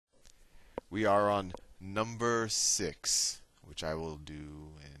We are on number 6, which I will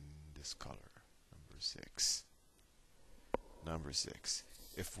do in this color. Number 6. Number 6.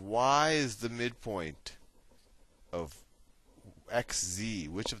 If y is the midpoint of xz,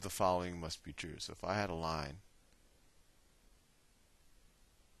 which of the following must be true? So if I had a line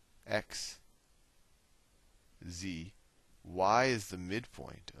x, z, y is the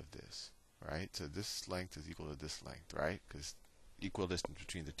midpoint of this, right? So this length is equal to this length, right? Because equal distance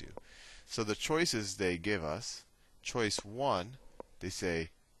between the two. So the choices they give us, choice 1, they say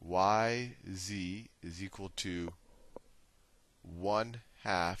yz is equal to 1/2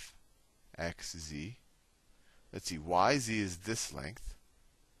 xz. Let's see, yz is this length,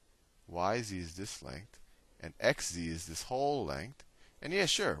 yz is this length, and xz is this whole length. And yeah,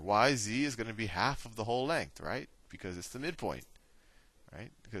 sure, yz is going to be half of the whole length, right? Because it's the midpoint,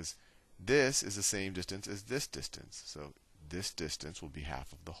 right? Because this is the same distance as this distance. So this distance will be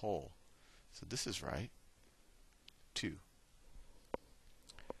half of the whole. So this is right. 2.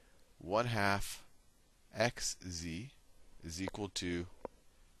 1/2 xz is equal to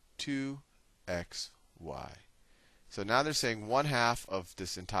 2xy. So now they're saying 1/2 of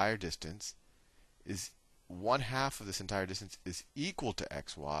this entire distance is 1/2 of this entire distance is equal to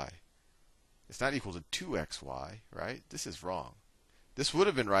xy. It's not equal to 2xy, right? This is wrong. This would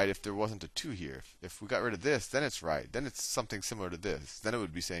have been right if there wasn't a 2 here. If we got rid of this, then it's right. Then it's something similar to this. Then it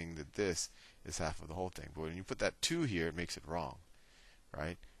would be saying that this is half of the whole thing. But when you put that 2 here, it makes it wrong,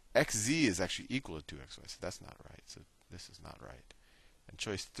 right? xz is actually equal to 2xy, so that's not right. So this is not right. And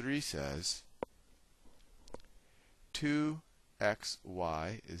choice 3 says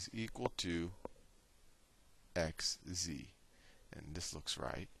 2xy is equal to xz. And this looks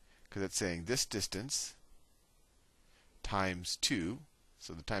right, because it's saying this distance times 2.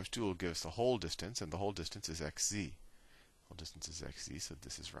 So the times 2 will give us the whole distance, and the whole distance is xz. Whole distance is xz, so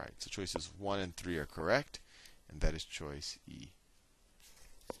this is right. So choices 1 and 3 are correct, and that is choice E.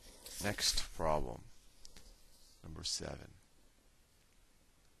 Next problem, number 7.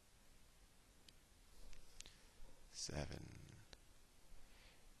 7.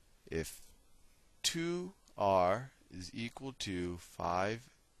 If 2r is equal to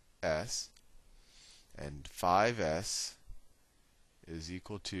 5s and 5s is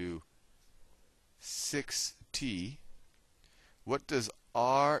equal to 6t, what does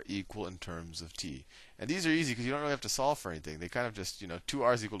r equal in terms of t? And these are easy because you don't really have to solve for anything. They kind of just,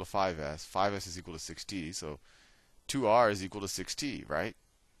 2r is equal to 5s, 5s is equal to 6t, so 2r is equal to 6t, right?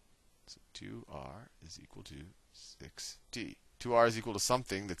 So 2r is equal to 6t. 2r is equal to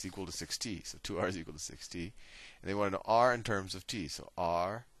something that's equal to 6t. So 2r is equal to 6t. And they want to know r in terms of t. So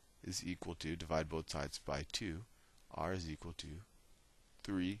r is equal to, divide both sides by 2, r is equal to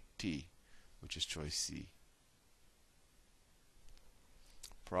 3t, which is choice C.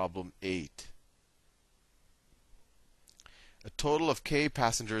 Problem 8. A total of k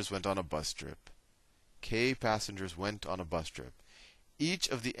passengers went on a bus trip. K passengers went on a bus trip. Each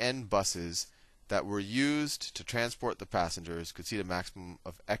of the n buses that were used to transport the passengers could seat a maximum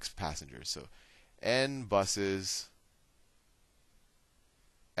of x passengers. So n buses,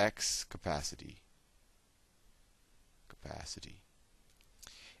 x capacity.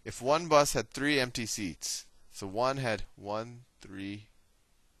 If one bus had 3 empty seats, so one had 3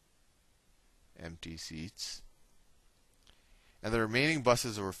 empty seats, and the remaining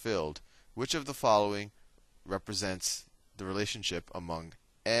buses were filled, which of the following represents the relationship among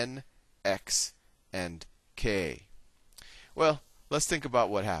n, x, and k? Well, let's think about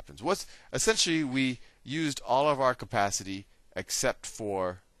what happens. Essentially, we used all of our capacity except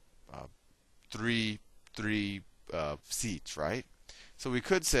for 3 seats, right? So we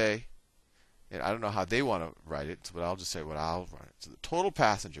could say, and I don't know how they want to write it, but I'll just say what I'll write it. So the total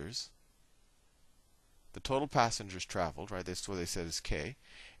passengers traveled, right? That's what they said is k,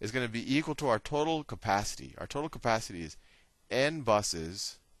 is going to be equal to our total capacity. Our total capacity is n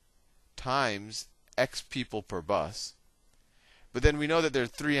buses times x people per bus. But then we know that there are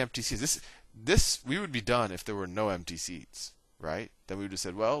 3 empty seats. This we would be done if there were no empty seats, right? Then we would have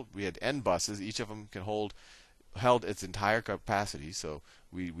said, well, we had n buses, each of them held its entire capacity, so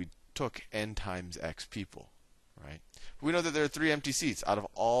we took n times x people, right? But we know that there are 3 empty seats out of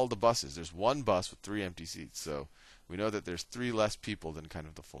all the buses. There's one bus with 3 empty seats, so we know that there's 3 less people than kind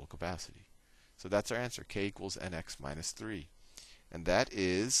of the full capacity. So that's our answer, k equals nx minus 3. And that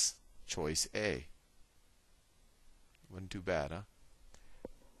is choice A. Wasn't too bad, huh?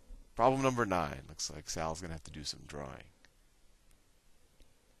 Problem number 9. Looks like Sal's going to have to do some drawing.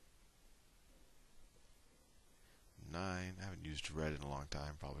 9. I haven't used red in a long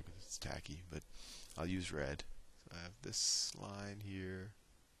time, probably because it's tacky, but I'll use red. So I have this line here,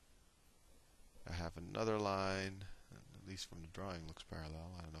 have another line, at least from the drawing looks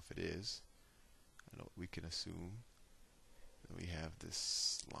parallel. I don't know if it is. I know we can assume. Then we have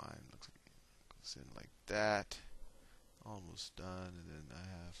this line, looks like it goes in like that. Almost done, and then I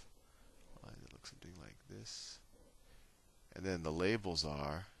have a line that looks something like this. And then the labels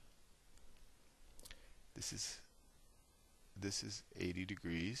are, this is 80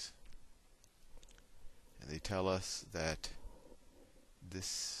 degrees. And they tell us that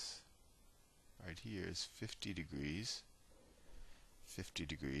this right here is 50 degrees. 50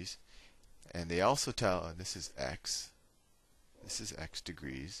 degrees. And they also tell, and this is x. This is x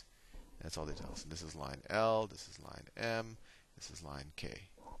degrees. That's all they tell us. And this is line L, this is line M, this is line K.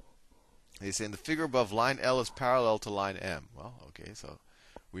 They say in the figure above, line L is parallel to line M. Well, okay, so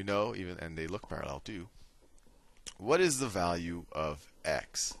we know even, and they look parallel too. What is the value of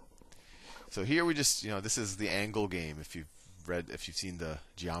x? So here we just, this is the angle game if you've seen the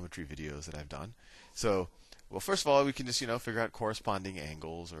geometry videos that I've done. So, well, first of all, we can just, figure out corresponding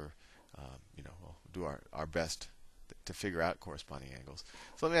angles, or, we'll do our best to figure out corresponding angles.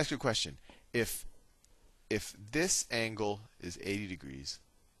 So let me ask you a question. If this angle is 80 degrees,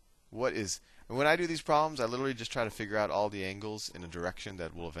 and when I do these problems, I literally just try to figure out all the angles in a direction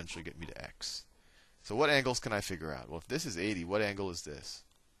that will eventually get me to x. So what angles can I figure out? Well, if this is 80, what angle is this?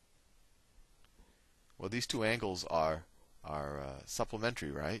 Well, these two angles are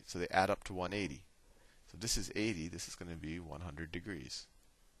supplementary, right? So they add up to 180. So this is 80. This is going to be 100 degrees,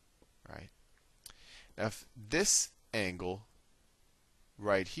 right? Now, if this angle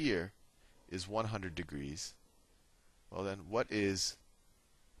right here is 100 degrees, well then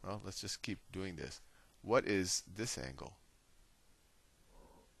let's just keep doing this. What is this angle?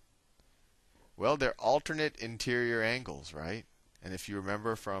 Well, they're alternate interior angles, right? And if you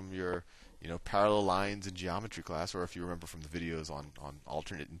remember from your parallel lines in geometry class, or if you remember from the videos on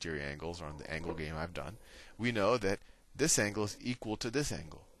alternate interior angles, or on the angle game I've done, we know that this angle is equal to this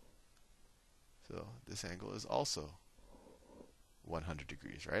angle. So this angle is also 100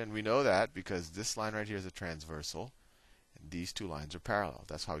 degrees, right? And we know that because this line right here is a transversal, and these two lines are parallel.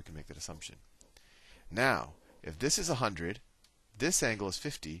 That's how we can make that assumption. Now, if this is 100, this angle is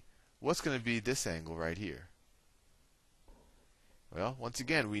 50, what's going to be this angle right here? Well, once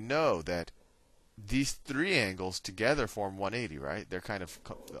again, we know that these three angles together form 180, right? They're kind of,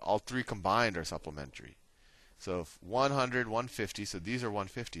 all three combined are supplementary. So if 100, 150, so these are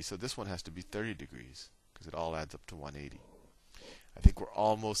 150, so this one has to be 30 degrees, because it all adds up to 180. I think we're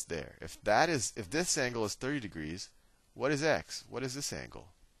almost there. If this angle is 30 degrees, what is x? What is this angle?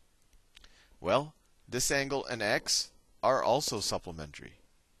 Well, this angle and x are also supplementary,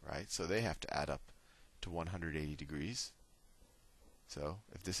 right? So they have to add up to 180 degrees. So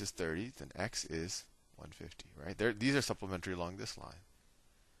if this is 30, then x is 150, right? These are supplementary along this line,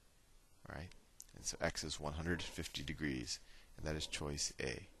 right? And so x is 150 degrees, and that is choice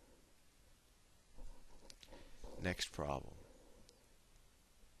A. Next problem.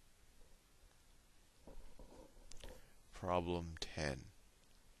 Problem 10.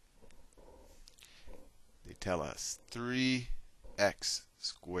 They tell us 3x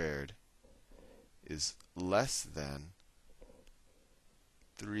squared is less than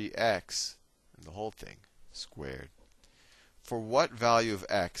 3x, and the whole thing, squared. For what value of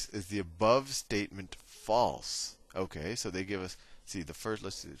x is the above statement false? Okay, so they give us, the first,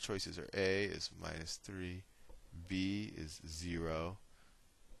 let's see, the choices are A is -3, B is 0,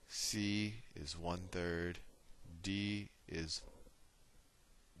 C is 1/3, D is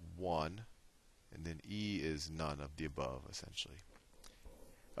 1, and then E is none of the above, essentially.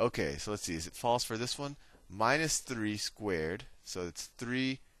 Okay, so let's see, is it false for this one? -3 squared, so it's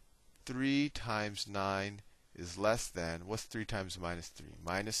 3 times 9 is less than, what's 3 times -3?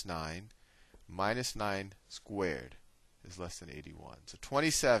 -9. -9 squared is less than 81. So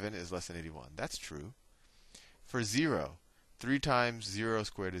 27 is less than 81. That's true. For 0, 3 times 0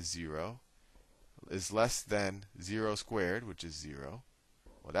 squared is 0, is less than 0 squared, which is 0.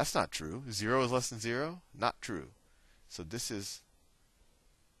 Well, that's not true. 0 is less than 0? Not true. So this is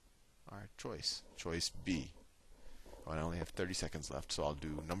our choice. Choice B. Well, I only have 30 seconds left, so I'll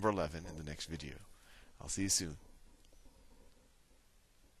do number 11 in the next video. I'll see you soon.